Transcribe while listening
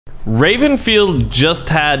Ravenfield just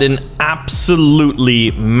had an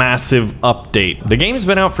absolutely massive update. The game's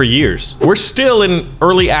been out for years. We're still in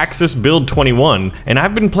early access build 21, and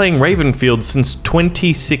I've been playing Ravenfield since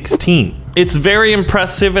 2016. It's very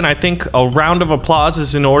impressive, and I think a round of applause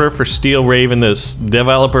is in order for Steel Raven, the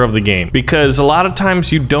developer of the game, because a lot of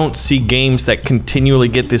times you don't see games that continually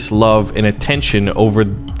get this love and attention over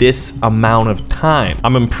this amount of time.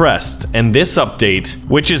 I'm impressed. And this update,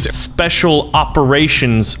 which is Special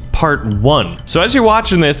Operations Part 1. So as you're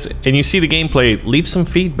watching this and you see the gameplay, leave some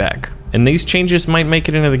feedback. And these changes might make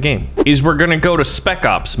it into the game, is we're gonna go to Spec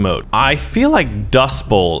Ops mode. I feel like Dust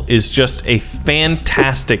Bowl is just a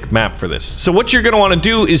fantastic map for this. So what you're gonna wanna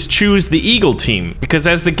do is choose the Eagle team, because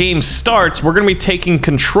as the game starts, we're gonna be taking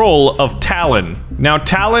control of Talon. Now,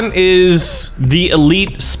 Talon is the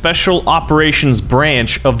elite special operations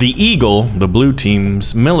branch of the Eagle, the blue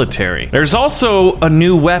team's military. There's also a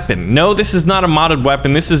new weapon. No, this is not a modded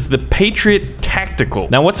weapon. This is the Patriot Tactical.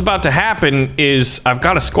 Now, what's about to happen is I've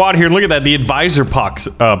got a squad here. Look at that, the advisor pops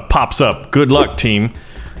up. Good luck, team.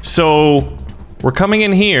 So we're coming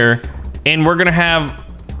in here and we're gonna have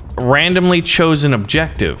randomly chosen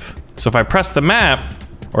objective. So if I press the map,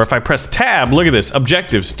 or if I press tab, look at this,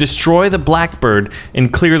 objectives, destroy the Blackbird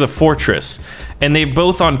and clear the fortress. And they're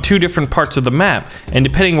both on two different parts of the map. And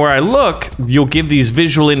depending where I look, you'll give these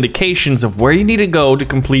visual indications of where you need to go to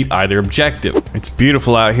complete either objective. It's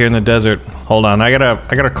beautiful out here in the desert. Hold on, I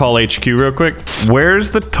gotta call HQ real quick. Where's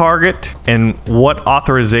the target and what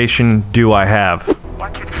authorization do I have?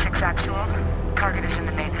 Watcher to 6 actual. Target is in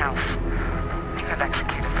the main house. You have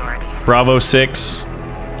execute authority. Bravo 6,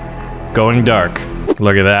 going dark.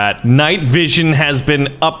 Look at that. Night vision has been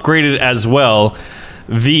upgraded as well.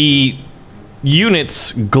 The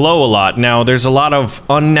units glow a lot. Now, there's a lot of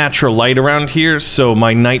unnatural light around here, so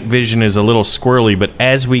my night vision is a little squirrely, but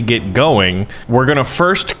as we get going, we're gonna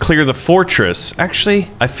first clear the fortress. Actually,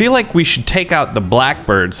 I feel like we should take out the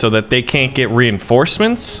Blackbird so that they can't get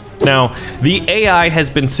reinforcements. Now, the AI has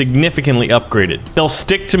been significantly upgraded. They'll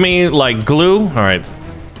stick to me like glue. All right.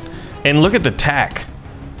 And look at the tack.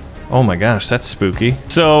 Oh my gosh, that's spooky.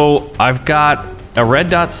 So I've got a red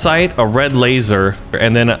dot sight, a red laser,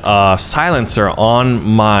 and then a silencer on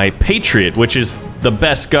my Patriot, which is the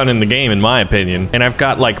best gun in the game in my opinion. And I've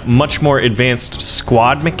got like much more advanced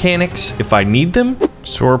squad mechanics if I need them.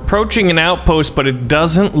 So we're approaching an outpost, but it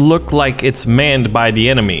doesn't look like it's manned by the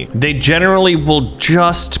enemy. They generally will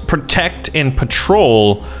just protect and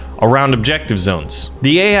patrol around objective zones.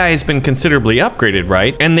 The AI has been considerably upgraded,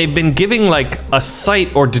 right? And they've been giving like a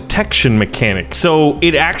sight or detection mechanic. So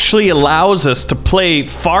it actually allows us to play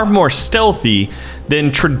far more stealthy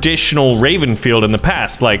than traditional Ravenfield in the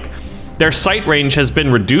past. Like, their sight range has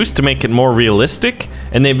been reduced to make it more realistic,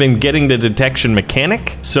 and they've been getting the detection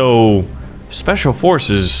mechanic. So Special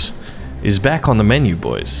Forces is back on the menu,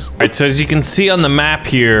 boys. All right, so as you can see on the map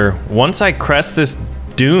here, once I crest this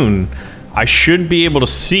dune, I should be able to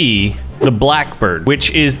see the Blackbird,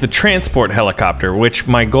 which is the transport helicopter, which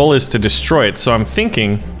my goal is to destroy it. So I'm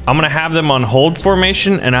thinking I'm gonna have them on hold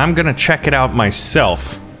formation and I'm gonna check it out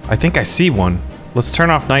myself. I think I see one. Let's turn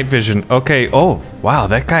off night vision. Okay, oh, wow,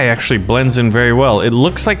 that guy actually blends in very well. It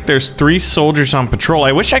looks like there's 3 soldiers on patrol.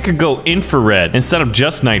 I wish I could go infrared instead of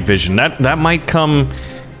just night vision. That might come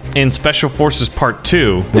in Special Forces Part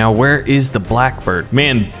 2. Now, where is the Blackbird?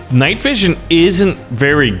 Man, night vision isn't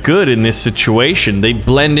very good in this situation. They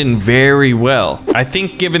blend in very well. I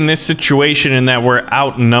think given this situation and that we're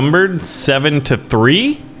outnumbered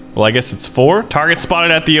 7-3, well, I guess it's 4. Target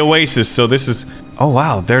spotted at the Oasis, so this is... Oh,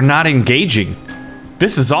 wow, they're not engaging.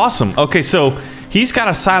 This is awesome. Okay, so he's got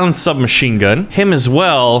a silenced submachine gun. Him as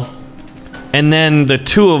well. And then the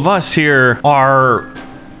 2 of us here are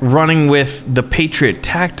running with the Patriot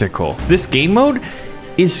Tactical. This game mode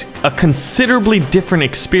is a considerably different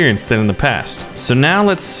experience than in the past. So now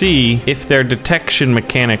let's see if their detection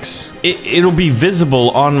mechanics, it'll be visible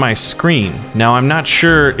on my screen. Now I'm not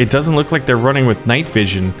sure, it doesn't look like they're running with night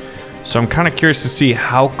vision, so I'm kind of curious to see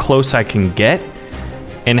how close I can get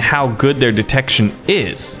and how good their detection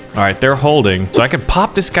is. All right, they're holding. So I could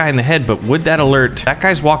pop this guy in the head, but would that alert? That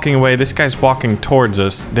guy's walking away, this guy's walking towards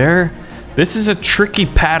us. This is a tricky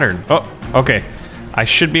pattern. Oh, okay. I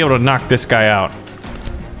should be able to knock this guy out.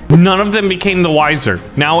 None of them became the wiser.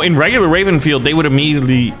 Now, in regular Ravenfield, they would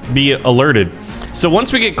immediately be alerted. So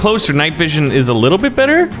once we get closer, night vision is a little bit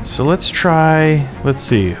better. So let's try, let's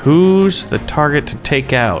see, who's the target to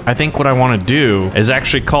take out? I think what I want to do is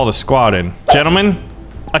actually call the squad in. Gentlemen,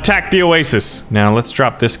 attack the Oasis. Now let's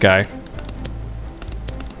drop this guy.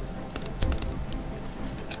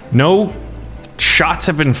 No shots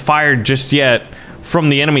have been fired just yet from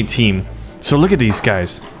the enemy team. So look at these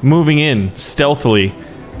guys moving in stealthily.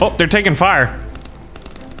 Oh, they're taking fire.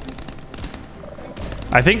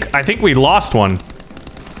 I think we lost one.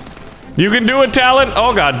 You can do it, Talon.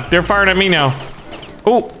 Oh god, they're firing at me now.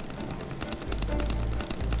 Oh.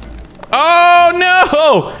 Oh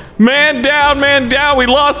no! Man down, man down. We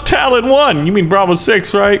lost Talon 1. You mean Bravo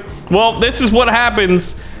 6, right? Well, this is what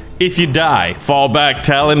happens if you die. Fall back,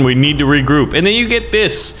 Talon. We need to regroup. And then you get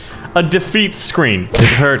this, a defeat screen. It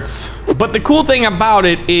hurts. But the cool thing about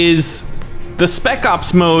it is the Spec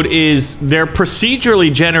Ops mode is they're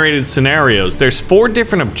procedurally generated scenarios. There's 4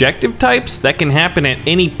 different objective types that can happen at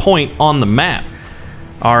any point on the map.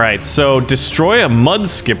 All right, so destroy a mud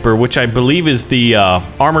skipper, which I believe is the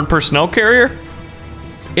armored personnel carrier.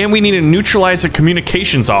 And we need to neutralize a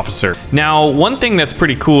communications officer. Now, one thing that's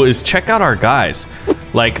pretty cool is check out our guys.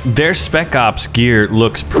 Like, their Spec Ops gear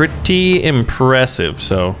looks pretty impressive.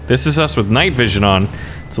 So this is us with night vision on.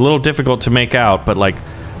 It's a little difficult to make out, but like,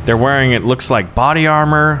 they're wearing, it looks like body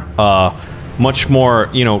armor, much more,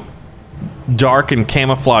 you know, dark and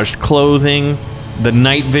camouflaged clothing, the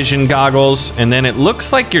night vision goggles, and then it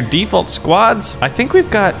looks like your default squads. I think we've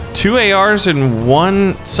got 2 ARs and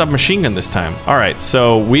 1 submachine gun this time. All right,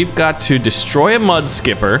 so we've got to destroy a mud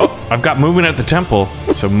skipper. Oh, I've got movement at the temple.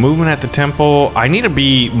 So movement at the temple. I need to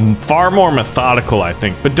be far more methodical, I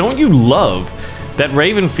think. But don't you love that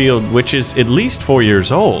Ravenfield, which is at least 4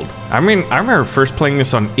 years old? I mean, I remember first playing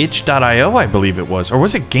this on itch.io, I believe it was. Or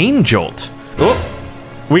was it Game Jolt?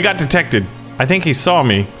 Oh, we got detected. I think he saw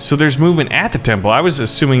me, so there's movement at the temple. I was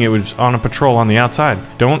assuming it was on a patrol on the outside.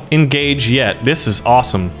 Don't engage yet. This is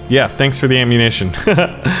awesome. Yeah, thanks for the ammunition.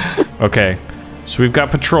 Okay, so we've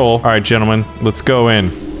got patrol. All right, gentlemen, let's go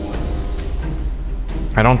in.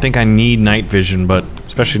 I don't think I need night vision, but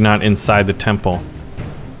especially not inside the temple.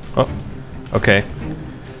 Oh, okay.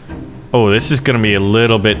 Oh, this is gonna be a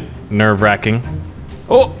little bit nerve-wracking.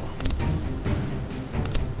 Oh!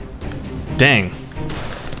 Dang.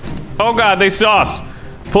 Oh god, they saw us.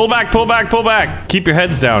 Pull back, pull back, pull back. Keep your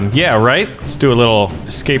heads down. Yeah, right? Let's do a little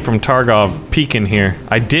escape from Targov peek in here.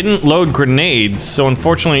 I didn't load grenades, so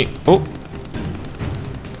unfortunately... Oh.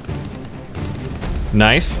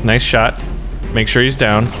 Nice, nice shot. Make sure he's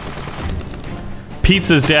down.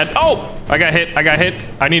 Pizza's dead. Oh! I got hit, I got hit.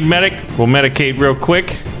 I need medic. We'll medicate real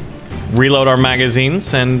quick. Reload our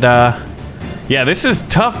magazines, and yeah, this is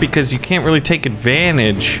tough because you can't really take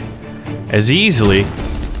advantage as easily.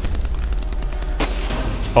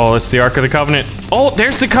 Oh, it's the Ark of the Covenant. Oh,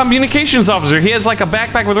 there's the communications officer. He has like a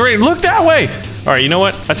backpack with a radio. Look that way. All right, you know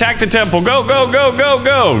what? Attack the temple. Go, go, go, go,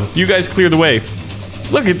 go. You guys clear the way.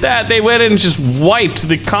 Look at that. They went in and just wiped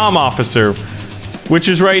the comm officer, which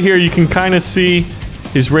is right here. You can kind of see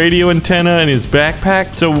his radio antenna and his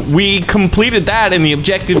backpack. So we completed that, and the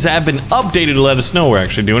objectives have been updated to let us know we're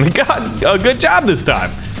actually doing a good job this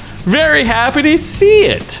time. Very happy to see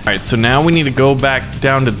it. All right, so now we need to go back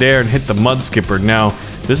down to there and hit the mud skipper. Now,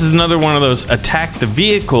 this is another one of those attack the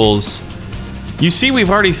vehicles. You see,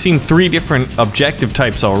 we've already seen 3 different objective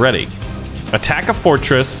types already. Attack a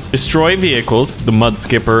fortress, destroy vehicles, the mud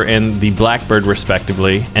skipper and the blackbird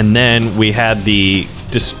respectively, and then we had the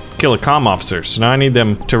just kill a comm officer. So now I need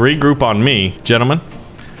them to regroup on me. Gentlemen,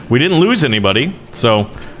 we didn't lose anybody, so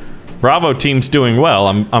Bravo team's doing well.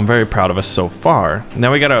 I'm very proud of us so far.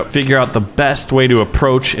 Now we gotta figure out the best way to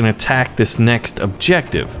approach and attack this next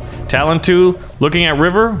objective. Talon 2, looking at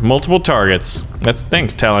river, multiple targets.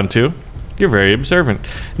 Thanks, Talon 2. You're very observant.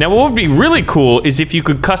 Now, what would be really cool is if you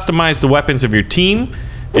could customize the weapons of your team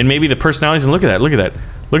and maybe the personalities. And look at that, look at that.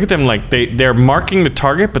 Look at them, like they're marking the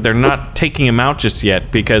target, but they're not taking him out just yet,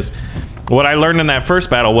 because what I learned in that first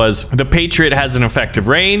battle was the Patriot has an effective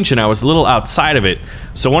range, and I was a little outside of it.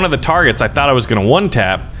 So one of the targets I thought I was gonna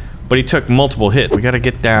one-tap, but he took multiple hits. We gotta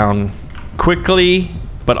get down quickly,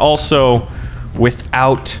 but also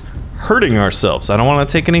without hurting ourselves. I don't want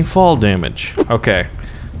to take any fall damage. Okay,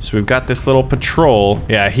 so we've got this little patrol.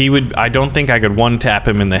 Yeah, I don't think I could one-tap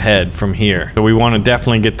him in the head from here. So we want to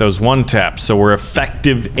definitely get those one-taps so we're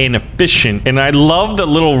effective and efficient. And I love the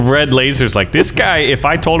little red lasers. Like this guy, if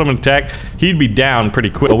I told him to attack, he'd be down pretty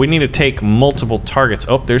quick. But we need to take multiple targets.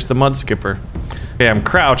 Oh, there's the mud skipper. Okay, I'm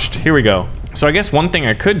crouched. Here we go. So I guess one thing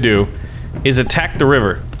I could do is attack the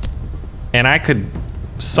river. And I could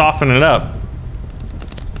soften it up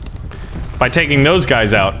by taking those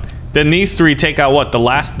guys out. Then these 3 take out what? The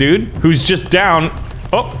last dude who's just down.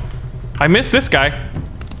 Oh, I missed this guy.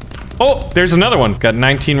 Oh, there's another one. Got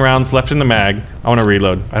 19 rounds left in the mag. I want to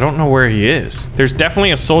reload. I don't know where he is. There's definitely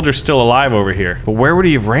a soldier still alive over here. But where would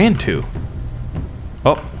he have ran to?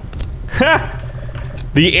 Oh. Ha!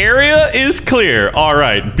 The area is clear. All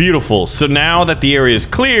right, beautiful. So now that the area is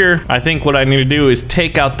clear, I think what I need to do is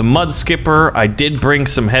take out the mud skipper. I did bring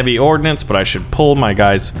some heavy ordnance, but I should pull my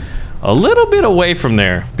guys a little bit away from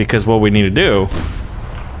there because what we need to do.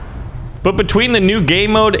 But between the new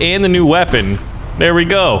game mode and the new weapon, there we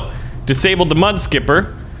go. Disabled the mud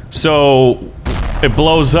skipper. So it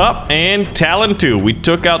blows up, and Talon 2. We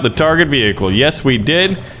took out the target vehicle. Yes, we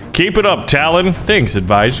did. Keep it up, Talon. Thanks,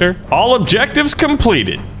 advisor. All objectives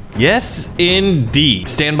completed. Yes, indeed.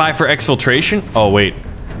 Stand by for exfiltration. Oh, wait.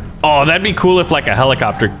 Oh, that'd be cool if like a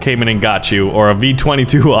helicopter came in and got you, or a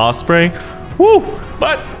V-22 Osprey. Woo!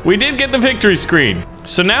 But we did get the victory screen.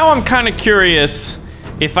 So now I'm kind of curious.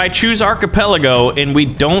 If I choose Archipelago and we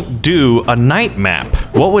don't do a night map,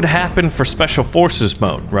 what would happen for Special Forces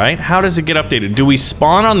mode, right? How does it get updated? Do we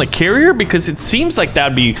spawn on the carrier? Because it seems like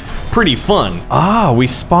that'd be pretty fun. Ah, we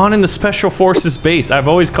spawn in the Special Forces base. I've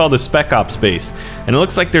always called the Spec Ops base. And it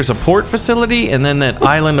looks like there's a port facility and then that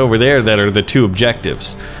island over there that are the 2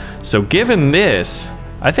 objectives. So given this,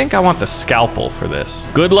 I think I want the scalpel for this.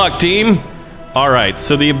 Good luck, team. All right,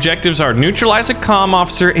 so the objectives are neutralize a comm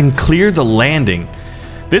officer and clear the landing.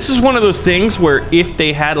 This is one of those things where if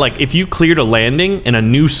they had, like, if you cleared a landing and a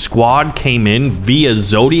new squad came in via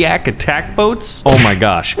Zodiac attack boats, oh my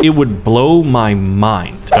gosh, it would blow my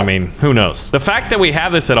mind. I mean, who knows? The fact that we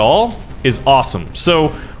have this at all is awesome. So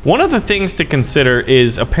one of the things to consider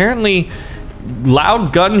is apparently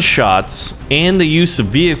loud gunshots and the use of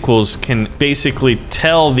vehicles can basically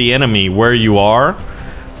tell the enemy where you are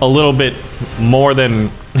a little bit more than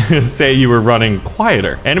say you were running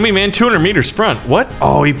quieter. Enemy man 200 meters front. What?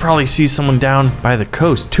 Oh, he probably sees someone down by the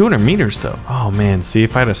coast. 200 meters though. Oh man, see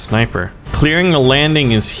if I had a sniper. Clearing the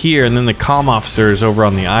landing is here and then the comm officer is over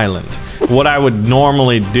on the island. What I would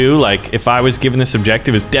normally do, like if I was given this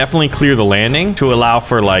objective, is definitely clear the landing to allow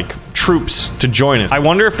for like troops to join us. I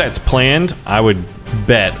wonder if that's planned. I would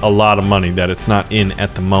bet a lot of money that it's not in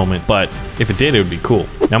at the moment, but if it did, it would be cool.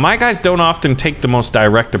 Now my guys don't often take the most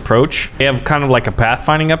direct approach. They have kind of like a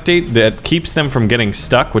pathfinding update that keeps them from getting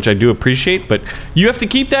stuck, which I do appreciate, but you have to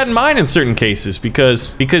keep that in mind in certain cases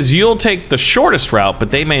because you'll take the shortest route, but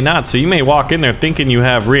they may not. So you may walk in there thinking you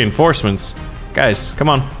have reinforcements. Guys, come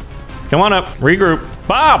on. Come on up, regroup.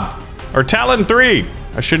 Bob, or Talon 3.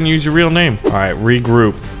 I shouldn't use your real name. All right,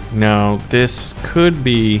 regroup. Now this could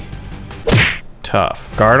be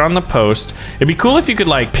tough. Guard on the post. It'd be cool if you could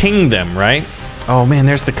like ping them, right? Oh man,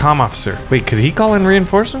 there's the comm officer. Wait, could he call in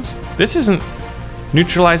reinforcements? This isn't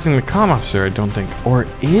neutralizing the comm officer, I don't think. Or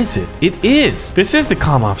is it? It is. This is the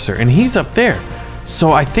comm officer and he's up there.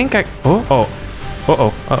 So I think I,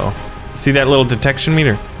 see that little detection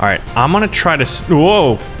meter? All right, I'm gonna try to,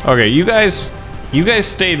 whoa. Okay, you guys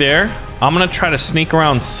stay there. I'm gonna try to sneak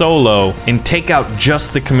around solo and take out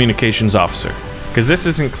just the communications officer, because this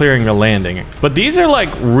isn't clearing the landing. But these are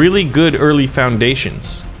like really good early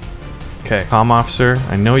foundations. Okay, comm officer,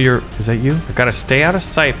 I know you're, is that you? I've gotta stay out of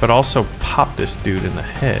sight, but also pop this dude in the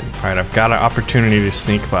head. All right, I've got an opportunity to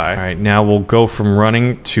sneak by. All right, now we'll go from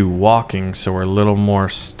running to walking, so we're a little more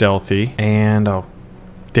stealthy. And, oh,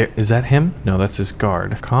 there, is that him? No, that's his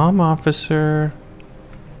guard. Comm officer.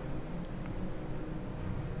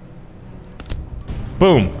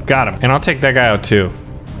 Boom, got him. And I'll take that guy out too.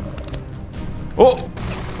 Oh!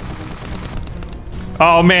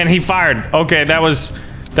 Oh man, he fired. Okay, that was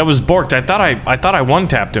borked. I thought I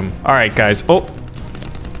one-tapped him. All right, guys. Oh.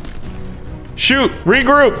 Shoot,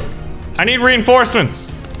 regroup. I need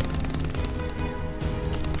reinforcements.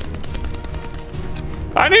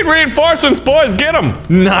 I need reinforcements, boys. Get them.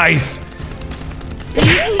 Nice.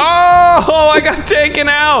 Oh, I got taken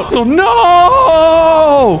out. So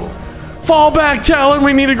no! Fall back, Talon,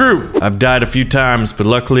 we need a group. I've died a few times, but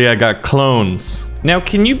luckily I got clones. Now,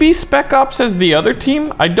 can you be Spec Ops as the other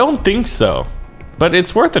team? I don't think so, but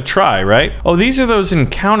it's worth a try, right? Oh, these are those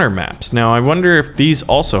encounter maps. Now, I wonder if these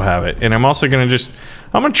also have it, and I'm also gonna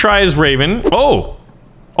I'm gonna try as Raven. Oh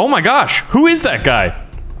my gosh, who is that guy?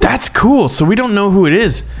 That's cool, so we don't know who it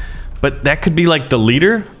is, but that could be like the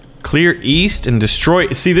leader. Clear east and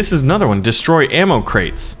destroy, see, this is another one, destroy ammo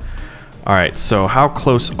crates. All right, so how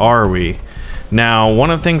close are we? Now,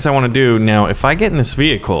 one of the things I want to do now, if I get in this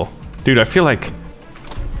vehicle, dude, I feel like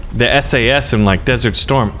the SAS in like Desert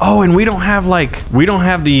Storm. Oh, and we don't have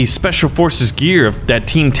the Special Forces gear that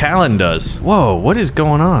Team Talon does. Whoa, what is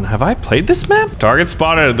going on? Have I played this map? Target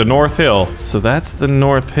spotted at the North Hill. So that's the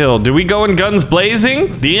North Hill. Do we go in guns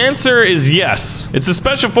blazing? The answer is yes. It's a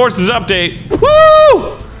Special Forces update.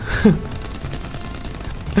 Woo!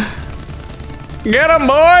 Get them,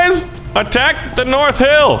 boys! Attack the North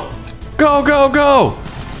Hill! Go, go, go!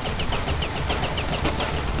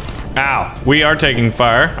 Ow. We are taking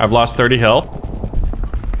fire. I've lost 30 health.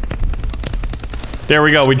 There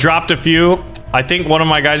we go. We dropped a few. I think one of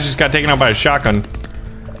my guys just got taken out by a shotgun.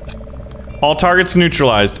 All targets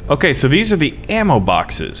neutralized. Okay, so these are the ammo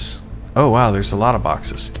boxes. Oh, wow. There's a lot of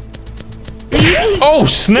boxes. Oh,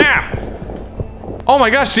 snap! Oh my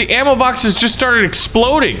gosh, the ammo boxes just started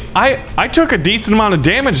exploding. I took a decent amount of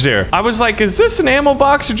damage there. I was like, is this an ammo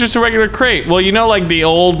box or just a regular crate? Well, you know, like the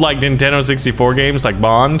old like Nintendo 64 games like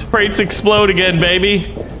Bond? Crates explode again,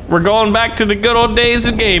 baby. We're going back to the good old days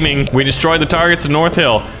of gaming. We destroyed the targets in North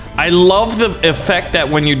Hill. I love the effect that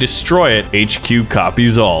when you destroy it, HQ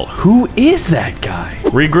copies all. Who is that guy?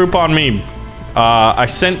 Regroup on me. I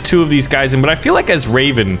sent 2 of these guys in, but I feel like as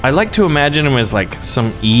Raven, I like to imagine him as like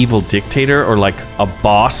some evil dictator or like a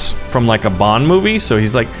boss from like a Bond movie. So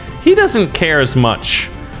he's like, he doesn't care as much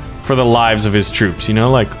for the lives of his troops, you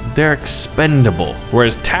know, like they're expendable.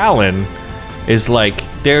 Whereas Talon is like,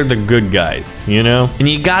 they're the good guys, you know? And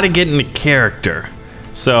you gotta get into character.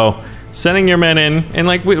 So sending your men in, and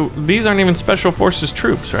like, these aren't even special forces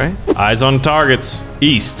troops, right? Eyes on targets,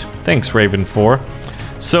 east. Thanks, Raven 4.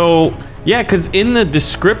 So, yeah, because in the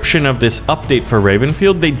description of this update for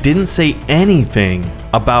Ravenfield, they didn't say anything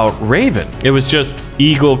about Raven. It was just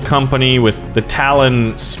Eagle Company with the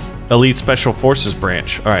Talon Elite Special Forces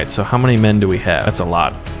branch. All right, so how many men do we have? That's a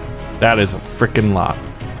lot. That is a freaking lot.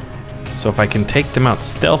 So if I can take them out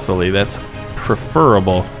stealthily, that's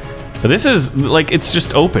preferable. But this is, like, it's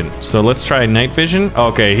just open. So let's try night vision.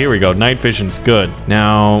 Okay, here we go. Night vision's good.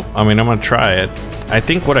 Now, I mean, I'm gonna try it. I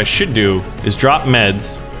think what I should do is drop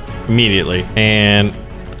meds immediately. And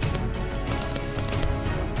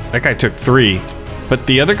that guy took 3. But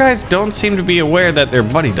the other guys don't seem to be aware that their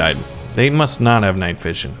buddy died. They must not have night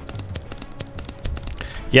vision.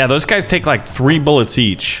 Yeah, those guys take like 3 bullets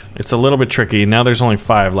each. It's a little bit tricky. Now there's only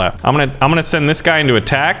 5 left. I'm gonna send this guy into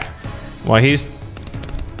attack while he's...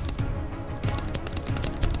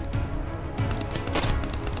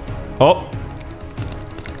 Oh.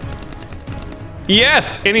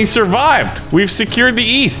 Yes, and he survived. We've secured the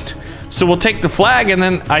east. So we'll take the flag, and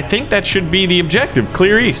then I think that should be the objective.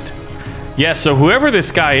 Clear east. Yeah, so whoever this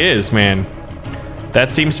guy is, man, that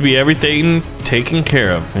seems to be everything taken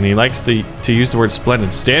care of. And he likes to use the word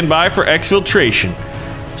splendid. Stand by for exfiltration.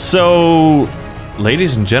 So,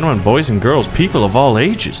 ladies and gentlemen, boys and girls, people of all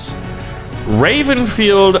ages,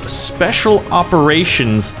 Ravenfield Special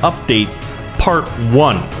Operations Update Part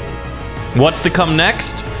 1. What's to come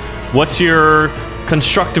next? What's your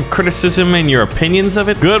constructive criticism and your opinions of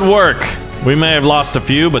it? Good work. We may have lost a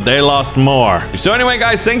few, but they lost more. So anyway,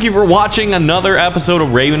 guys, thank you for watching another episode of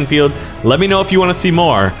Ravenfield. Let me know if you want to see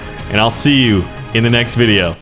more, and I'll see you in the next video.